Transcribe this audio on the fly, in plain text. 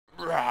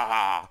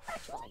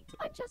Actually,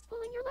 I'm just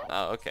pulling your leg.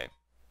 Oh, okay.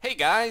 Hey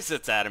guys,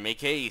 it's Adam,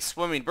 aka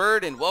Swimming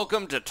Bird, and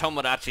welcome to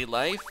Tomodachi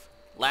Life.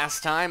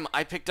 Last time,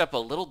 I picked up a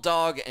little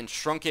dog and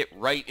shrunk it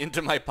right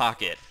into my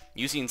pocket,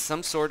 using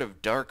some sort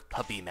of dark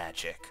puppy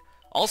magic.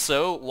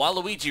 Also,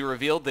 Waluigi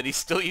revealed that he's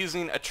still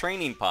using a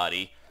training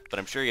potty, but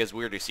I'm sure he has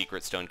weirder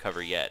secrets to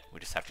uncover yet. We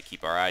just have to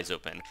keep our eyes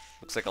open.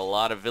 Looks like a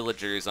lot of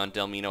villagers on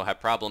Delmino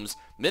have problems.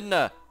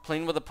 Midna,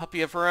 playing with a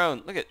puppy of her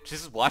own. Look at,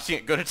 she's just watching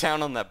it go to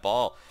town on that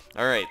ball.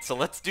 Alright, so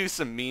let's do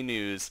some me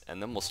news,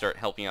 and then we'll start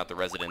helping out the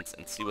residents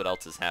and see what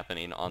else is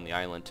happening on the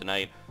island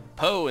tonight.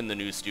 Poe in the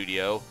news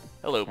studio.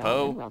 Hello,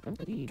 Poe.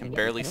 Can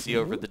barely see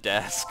over the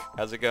desk.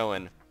 How's it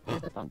going?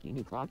 There's a funky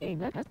new claw game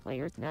that has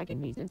players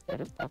snagging these instead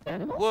of stuffed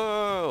animals.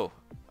 Whoa!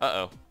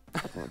 Uh-oh.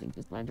 According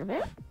to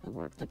Slenderman, who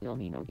works at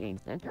Delmino Game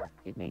Center,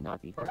 it may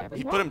not be for everyone.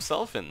 He put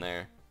himself in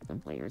there. Some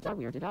players are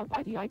weirded out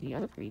by the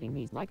idea of treating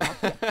these like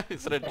objects.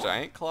 Is it a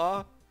giant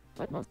claw?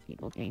 But most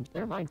people change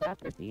their minds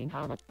after seeing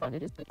how much fun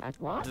it is to catch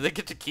one. Do they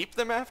get to keep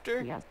them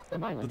after? Yes,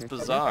 some islanders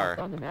That's bizarre.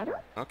 on the matter.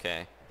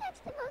 Okay. That's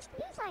the most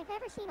news I've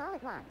ever seen all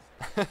at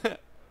once.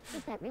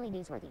 Is that really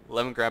newsworthy?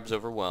 Lemon Grab's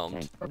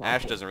overwhelmed.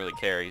 Ash doesn't really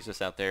care. He's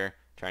just out there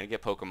trying to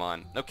get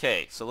Pokemon.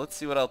 Okay, so let's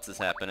see what else is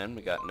happening.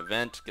 We got an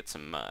event. Get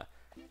some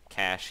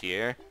cash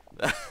here.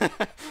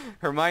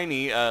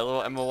 Hermione,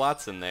 little Emma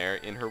Watson there,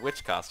 in her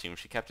witch costume.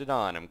 She kept it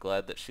on. I'm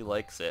glad that she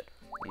likes it.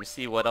 Let me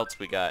see what else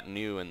we got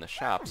new in the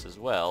shops as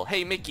well.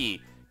 Hey,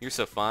 Mickey! You're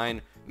so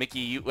fine.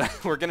 Mickey,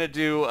 we're gonna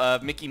do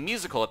Mickey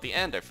Musical at the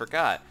end. I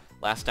forgot.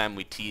 Last time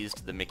we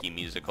teased the Mickey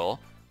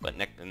Musical, but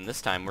and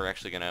this time we're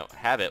actually gonna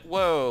have it.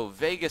 Whoa,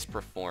 Vegas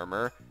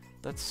performer.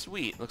 That's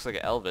sweet. Looks like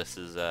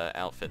Elvis's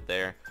outfit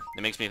there.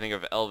 It makes me think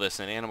of Elvis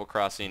in Animal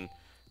Crossing.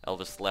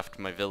 Elvis left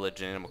my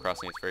village in Animal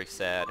Crossing. It's very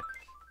sad.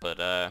 But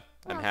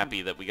I'm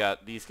happy that we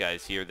got these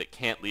guys here that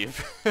can't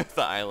leave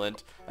the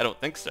island. I don't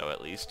think so,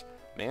 at least.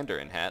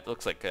 Mandarin hat.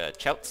 Looks like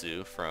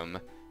Chaozu from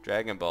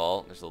Dragon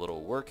Ball. There's a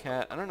little work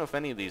hat. I don't know if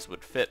any of these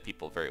would fit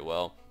people very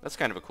well. That's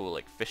kind of a cool,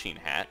 like, fishing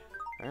hat.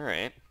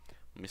 Alright.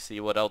 Let me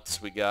see what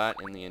else we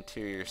got in the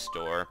interior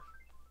store.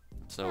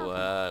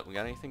 So, we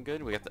got anything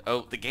good? We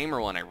got the gamer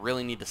one. I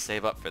really need to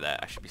save up for that.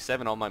 I should be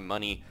saving all my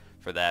money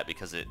for that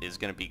because it is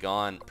going to be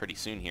gone pretty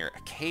soon here.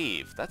 A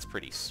cave. That's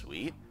pretty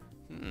sweet.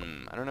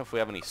 I don't know if we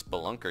have any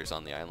spelunkers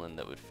on the island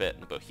that would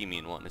fit. The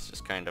Bohemian one is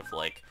just kind of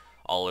like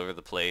all over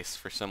the place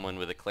for someone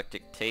with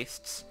eclectic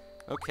tastes.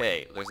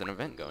 Okay, there's an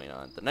event going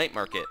on. The night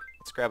market.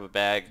 Let's grab a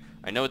bag.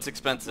 I know it's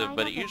expensive,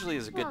 but it usually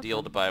is a good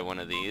deal to buy one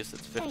of these.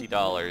 It's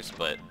 $50,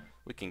 but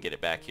we can get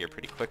it back here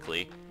pretty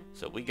quickly.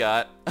 So we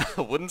got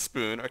a wooden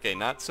spoon. Okay,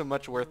 not so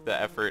much worth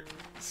the effort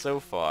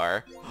so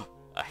far.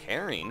 A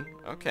herring?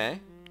 Okay,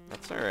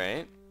 that's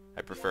alright.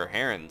 I prefer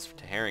herons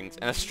to herrings.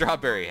 And a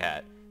strawberry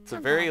hat. It's a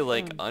very,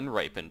 like,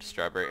 unripened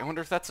strawberry. I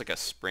wonder if that's like a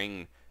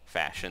spring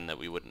fashion that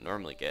we wouldn't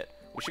normally get.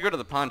 We should go to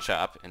the pawn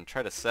shop and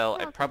try to sell.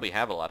 I probably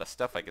have a lot of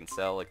stuff I can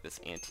sell, like this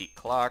antique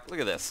clock. Look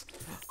at this.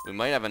 We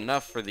might have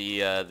enough for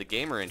the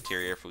gamer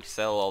interior if we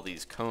sell all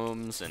these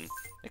combs and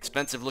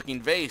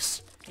expensive-looking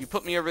vase. You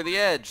put me over the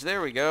edge.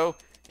 There we go.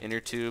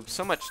 Inner tube.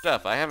 So much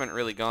stuff. I haven't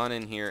really gone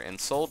in here and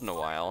sold in a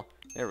while.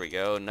 There we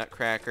go.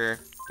 Nutcracker.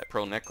 That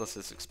pearl necklace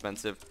is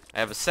expensive. I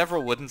have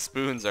several wooden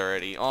spoons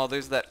already. Oh,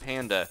 there's that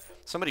panda.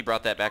 Somebody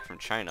brought that back from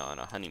China on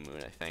a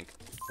honeymoon, I think.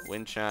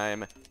 Wind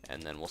chime,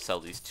 and then we'll sell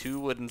these 2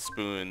 wooden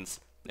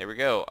spoons. There we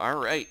go.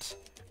 Alright.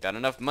 Got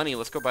enough money.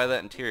 Let's go buy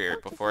that interior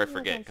before I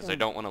forget, because I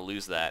don't want to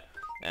lose that.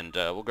 And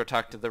we'll go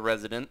talk to the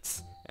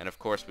residents, and of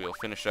course we will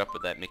finish up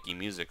with that Mickey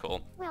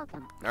Musical.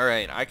 Welcome.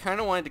 Alright, I kind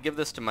of wanted to give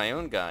this to my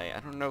own guy. I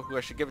don't know who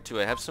I should give it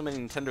to. I have so many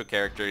Nintendo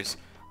characters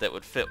that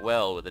would fit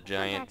well with a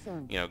giant,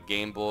 you know,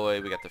 Game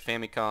Boy. We got the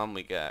Famicom.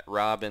 We got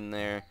Rob in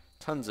there.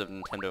 Tons of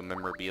Nintendo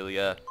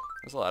memorabilia.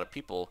 There's a lot of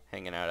people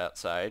hanging out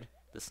outside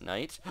this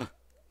night.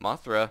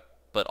 Mothra.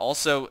 But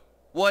also,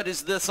 what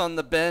is this on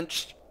the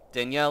bench?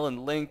 Danielle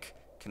and Link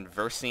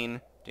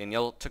conversing.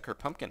 Danielle took her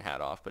pumpkin hat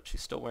off, but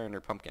she's still wearing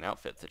her pumpkin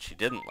outfit that she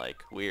didn't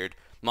like. Weird.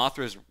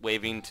 Mothra's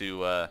waving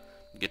to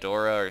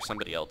Ghidorah or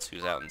somebody else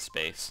who's out in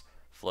space,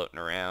 floating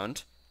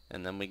around.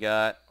 And then we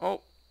got, oh,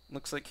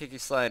 looks like Kiki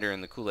Slider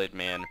and the Kool-Aid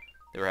Man.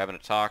 They were having a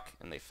talk,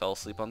 and they fell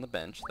asleep on the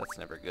bench. That's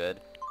never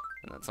good.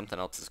 And then something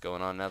else is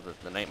going on now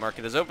that the night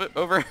market is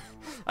over.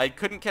 I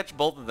couldn't catch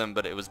both of them,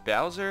 but it was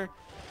Bowser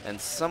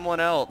and someone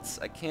else.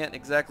 I can't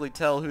exactly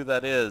tell who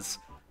that is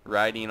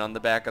riding on the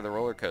back of the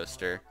roller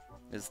coaster.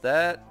 Is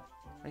that...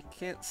 I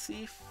can't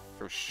see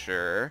for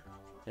sure.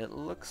 It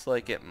looks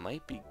like it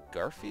might be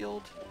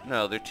Garfield?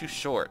 No, they're too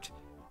short.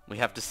 We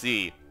have to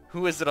see.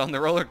 Who is it on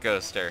the roller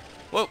coaster?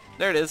 Whoa,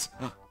 there it is.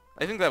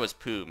 I think that was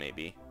Pooh,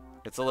 maybe.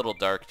 It's a little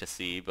dark to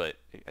see, but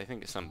I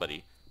think it's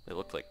somebody. They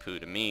looked like Pooh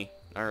to me.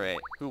 Alright,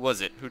 who was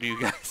it? Who do you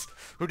guys...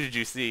 Who did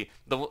you see?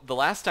 The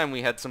last time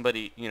we had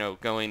somebody, you know,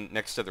 going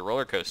next to the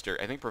roller coaster,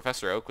 I think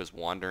Professor Oak was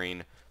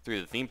wandering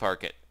through the theme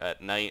park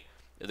at night.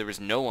 There was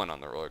no one on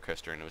the roller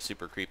coaster, and it was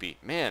super creepy.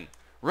 Man,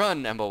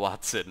 run, Emma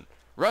Watson.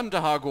 Run to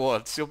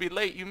Hogwarts. You'll be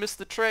late. You missed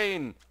the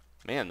train.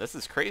 Man, this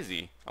is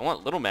crazy. I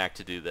want Little Mac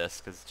to do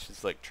this, because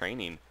she's, like,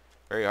 training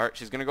very hard.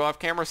 She's going to go off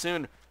camera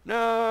soon.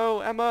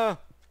 No, Emma!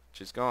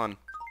 She's gone.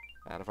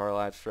 Out of our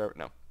lives forever.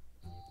 No.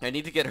 I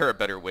need to get her a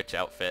better witch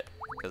outfit,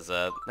 because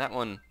that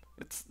one,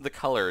 the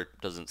color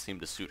doesn't seem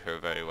to suit her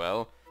very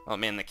well. Oh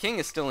man, the king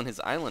is still in his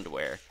island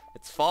wear.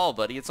 It's fall,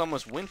 buddy. It's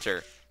almost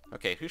winter.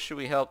 Okay, who should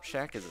we help?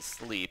 Shaq is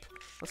asleep.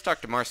 Let's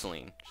talk to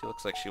Marceline. She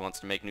looks like she wants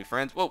to make new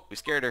friends. Whoa, we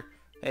scared her.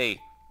 Hey,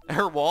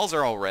 her walls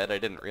are all red. I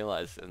didn't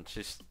realize. And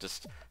she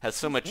just has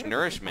so much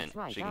nourishment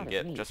she can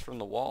get just from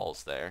the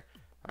walls there.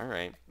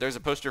 Alright. There's a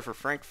poster for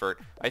Frankfurt.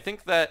 I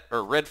think that,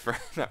 or Redford,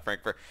 not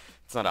Frankfurt.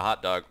 It's not a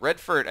hot dog.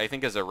 Redford, I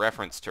think, is a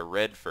reference to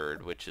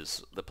Redford, which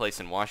is the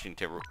place in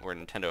Washington where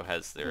Nintendo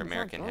has their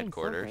American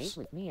headquarters.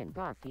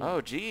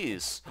 Oh,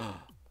 jeez.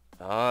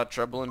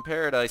 Trouble in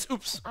paradise.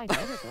 Oops. I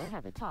better go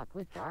have a talk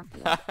with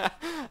Garfield.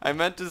 I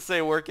meant to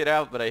say work it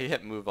out, but I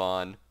hit move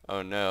on.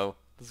 Oh no.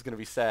 This is gonna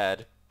be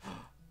sad.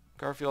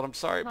 Garfield, I'm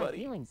sorry, buddy.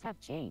 My feelings have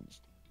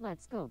changed.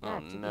 Let's go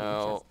back to being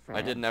no. just friends.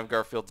 I didn't have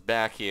Garfield's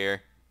back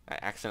here. I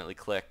accidentally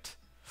clicked.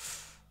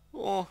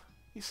 Oh,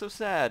 he's so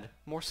sad.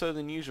 More so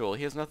than usual.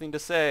 He has nothing to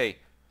say.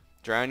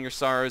 Drown your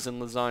sorrows in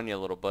lasagna,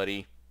 little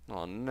buddy.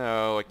 Oh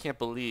no, I can't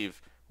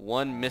believe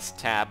one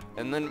mistap.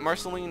 And then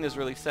Marceline is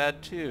really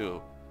sad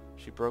too.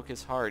 She broke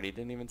his heart. He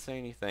didn't even say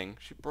anything.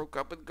 She broke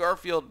up with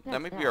Garfield.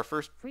 That may be our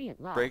first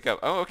breakup.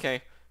 Oh,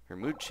 okay. Her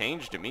mood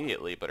changed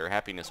immediately, but her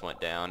happiness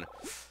went down.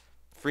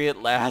 Free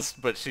at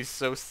last, but she's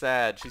so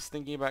sad. She's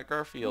thinking about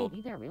Garfield.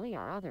 Maybe there really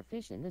are other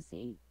fish in the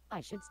sea. I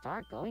should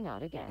start going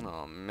out again.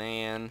 Oh,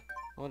 man.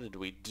 What did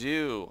we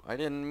do? I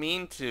didn't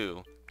mean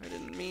to.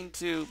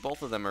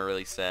 Both of them are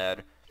really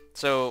sad.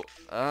 So,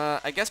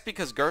 I guess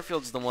because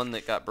Garfield's the one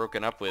that got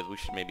broken up with, we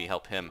should maybe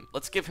help him.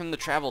 Let's give him the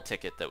travel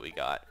ticket that we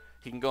got.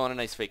 He can go on a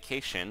nice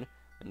vacation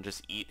and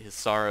just eat his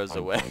sorrows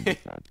away.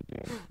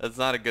 That's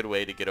not a good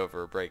way to get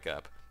over a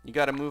breakup. You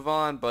gotta move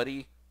on,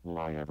 buddy. Will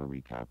I ever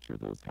recapture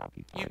those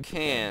happy times? You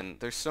can.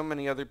 There's so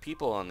many other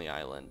people on the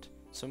island.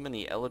 So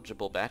many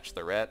eligible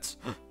bachelorettes.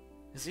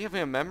 Is he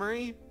having a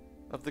memory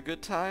of the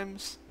good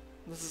times?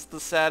 This is the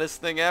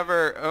saddest thing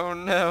ever. Oh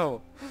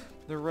no.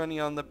 They're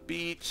running on the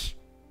beach.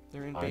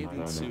 They're in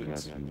bathing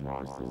suits.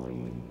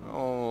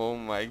 Oh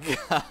my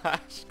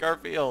gosh.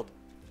 Garfield.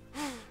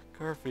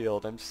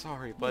 Garfield, I'm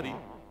sorry, buddy.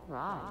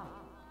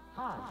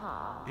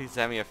 He's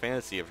having a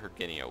fantasy of her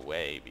getting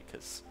away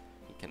because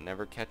he can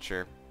never catch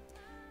her.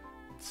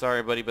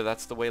 Sorry, buddy, but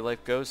that's the way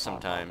life goes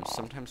sometimes.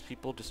 Sometimes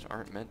people just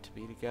aren't meant to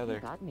be together.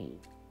 Got me.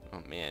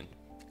 Oh, man.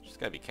 She's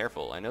gotta be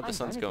careful. I know the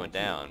sun's going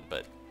down,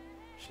 but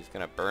she's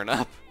gonna burn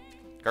up.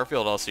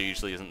 Garfield also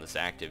usually isn't this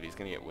active. He's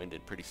gonna get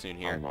winded pretty soon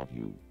here. I love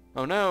you.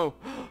 Oh, no!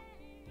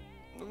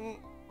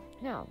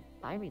 No,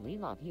 I really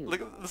love you.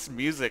 Look at this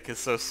music. It's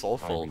so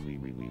soulful. I really,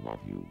 really love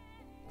you.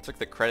 It's like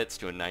the credits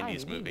to a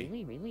 90s movie.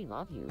 I really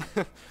love you.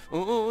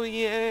 Oh,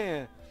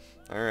 yeah!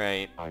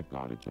 Alright. I've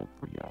got a joke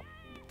for you.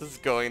 This is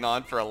going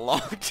on for a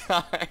long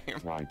time.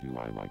 Why do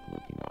I like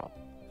looking up?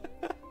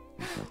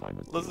 Because I'm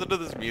a Listen to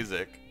this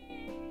music.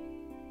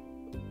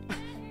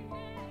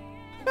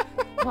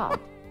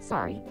 What?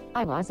 Sorry,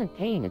 I wasn't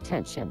paying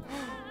attention.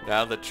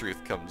 Now the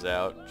truth comes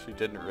out. She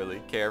didn't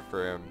really care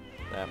for him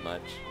that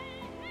much.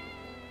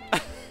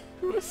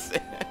 Who's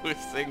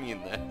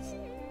singing this?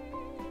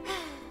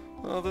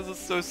 Oh, this is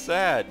so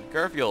sad.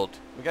 Garfield,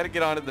 we gotta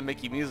get on to the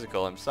Mickey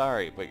musical. I'm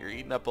sorry, but you're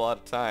eating up a lot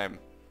of time.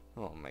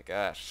 Oh my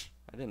gosh.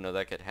 I didn't know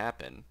that could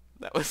happen.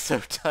 That was so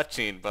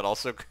touching, but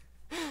also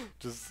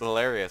just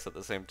hilarious at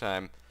the same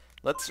time.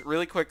 Let's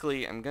really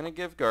quickly, I'm gonna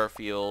give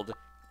Garfield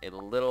a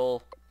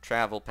little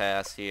travel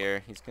pass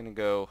here. He's gonna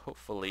go,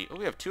 hopefully, oh,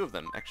 we have two of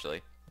them,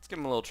 actually. Let's give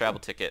him a little travel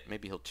ticket.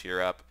 Maybe he'll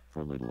cheer up.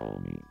 For little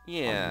old me.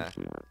 Yeah.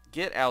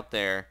 Get out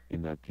there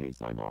In that case,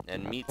 I'm off to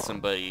and have meet fun.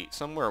 somebody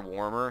somewhere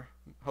warmer,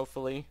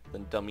 hopefully,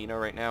 than Delmino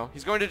right now.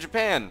 He's going to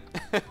Japan!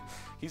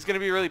 He's going to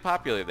be really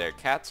popular there.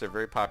 Cats are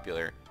very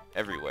popular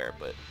everywhere,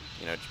 but,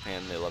 you know,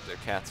 Japan, they love their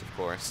cats, of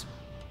course.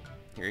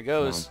 Here he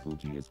goes.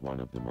 Mount Fuji is one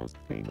of the most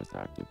famous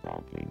active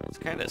volcanoes. It's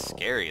kind of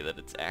scary that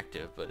it's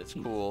active, but it's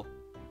cool.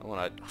 I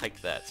want to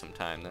hike that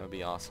sometime. That would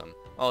be awesome.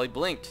 Oh, he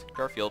blinked.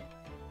 Garfield.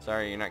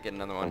 Sorry, you're not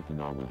getting another one.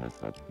 Okinawa has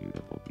such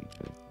beautiful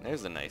beaches.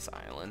 There's a nice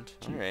island.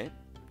 Alright.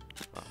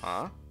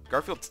 Uh-huh.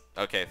 Garfield.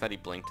 Okay, I thought he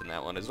blinked in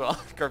that one as well.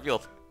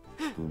 Garfield.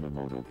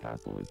 Kumamoto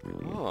Castle is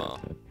really Oh,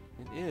 impressive.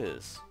 it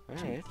is.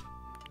 Alright.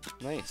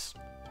 Nice.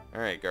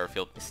 Alright,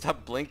 Garfield.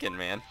 Stop blinking,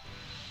 man.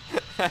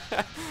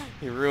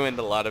 He ruined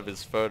a lot of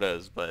his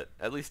photos, but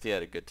at least he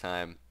had a good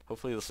time.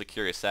 Hopefully this will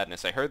cure his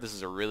sadness. I heard this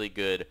is a really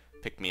good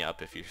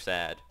pick-me-up if you're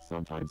sad.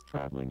 Sometimes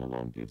traveling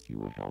alone gives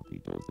you a healthy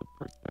dose of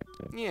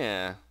perspective.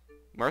 Yeah.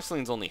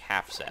 Marceline's only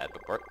half sad,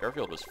 but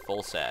Garfield was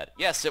full sad.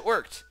 Yes, it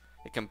worked!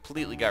 It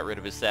completely got rid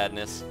of his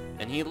sadness,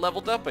 and he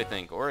leveled up, I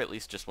think, or at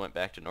least just went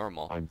back to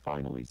normal. I'm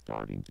finally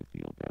starting to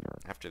feel better.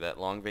 After that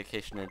long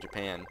vacation in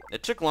Japan.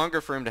 It took longer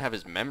for him to have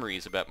his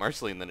memories about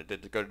Marceline than it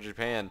did to go to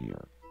Japan.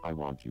 Here, I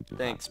want you to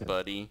Thanks, have this.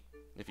 buddy.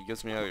 If he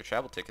gives me another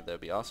travel ticket, that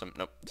would be awesome.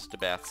 Nope, just a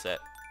bath set.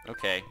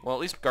 Okay, well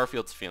at least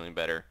Garfield's feeling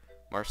better.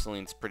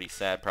 Marceline's pretty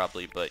sad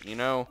probably, but you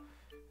know,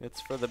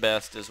 it's for the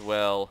best as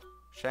well.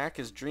 Shaq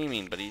is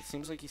dreaming, but he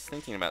seems like he's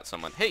thinking about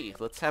someone. Hey,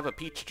 let's have a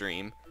peach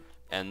dream.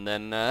 And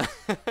then, then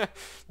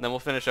we'll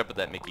finish up with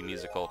that Mickey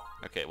musical.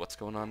 Okay, what's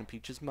going on in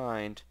Peach's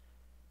mind?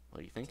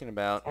 What are you thinking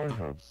about? I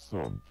have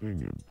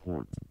something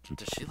important to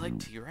Does she tell like you.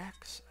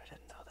 T-Rex? I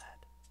didn't know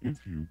that.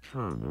 If you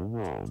turn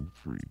around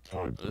 3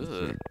 times and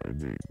say my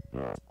name This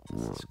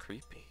backwards, is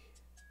creepy.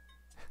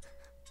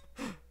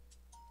 It's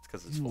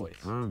because his you'll voice.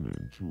 turn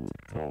into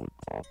a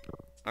helicopter.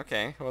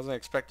 Okay, I wasn't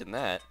expecting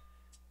that.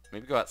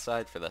 Maybe go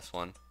outside for this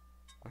one.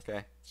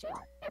 Okay. Sure,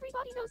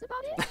 everybody knows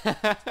about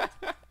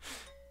it.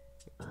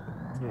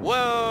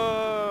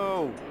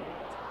 Whoa!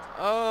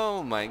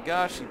 Oh my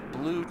gosh, he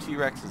blew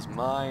T-Rex's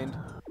mind.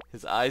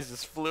 His eyes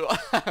just flew.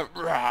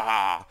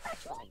 Rah!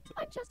 Actually,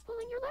 I'm just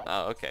pulling your leg.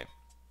 Oh, okay.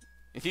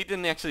 He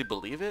didn't actually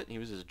believe it. He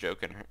was just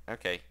joking.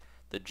 Okay.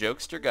 The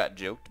jokester got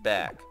joked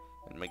back.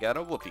 And we got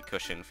a whoopee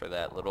cushion for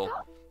that little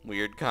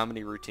weird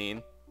comedy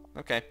routine.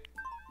 Okay.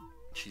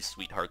 She's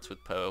sweethearts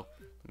with Poe.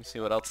 Let me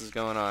see what else is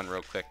going on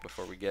real quick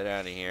before we get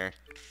out of here.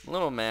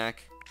 Little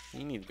Mac,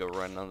 you need to go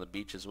run on the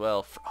beach as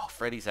well. Oh,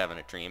 Freddy's having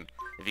a dream.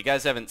 If you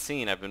guys haven't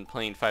seen, I've been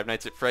playing Five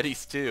Nights at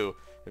Freddy's too,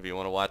 if you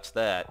want to watch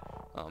that.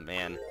 Oh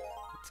man,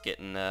 it's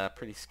getting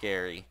pretty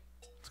scary.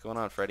 What's going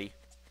on, Freddy?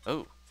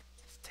 Oh,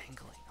 he's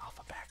dangling off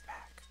a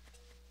backpack.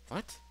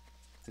 What?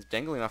 He's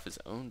dangling off his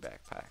own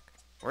backpack.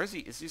 Where is he?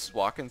 Is he just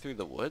walking through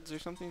the woods or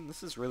something?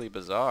 This is really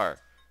bizarre.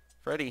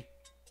 Freddy,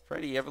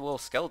 you have a little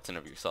skeleton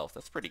of yourself.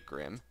 That's pretty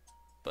grim.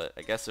 But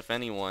I guess if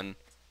anyone,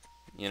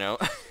 you know,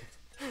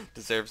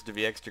 deserves to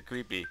be extra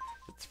creepy,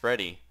 it's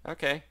Freddy.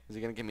 Okay. Is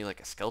he going to give me like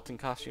a skeleton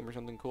costume or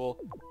something cool?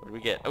 What do we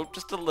get? Oh,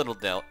 just a little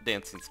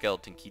dancing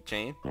skeleton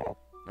keychain.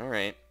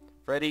 Alright.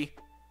 Freddy,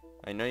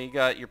 I know you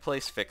got your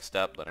place fixed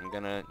up, but I'm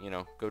going to, you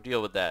know, go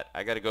deal with that.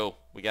 I got to go.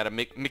 We got a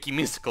Mickey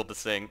musical to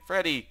sing.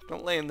 Freddy,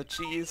 don't lay in the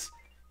cheese.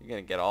 You're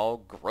going to get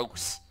all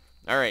gross.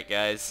 Alright,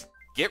 guys.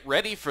 Get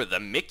ready for the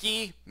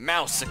Mickey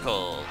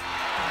Mousical.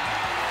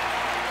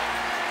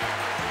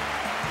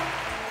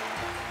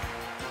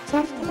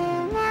 Just a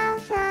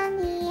mouse on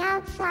the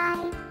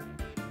outside.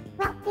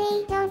 Well,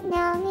 they don't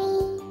know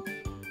me.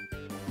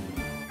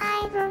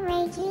 I've a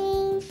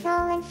raging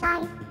soul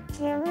inside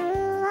to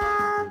rule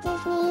all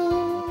Disney.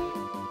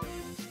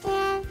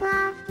 Step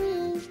off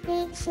these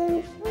big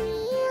shoes,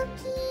 wheel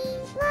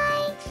keys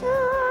like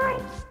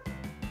swords.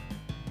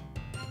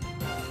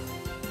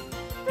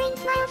 Bring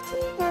smiles to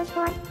those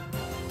boards.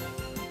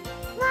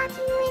 Lock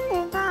you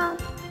in the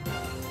vault.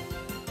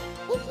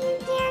 If you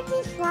dare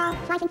to swallow,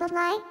 flash and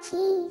like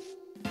cheese.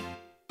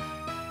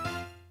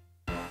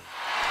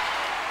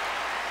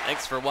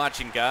 Thanks for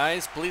watching,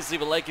 guys. Please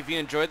leave a like if you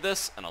enjoyed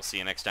this, and I'll see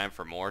you next time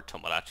for more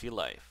Tomodachi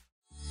Life.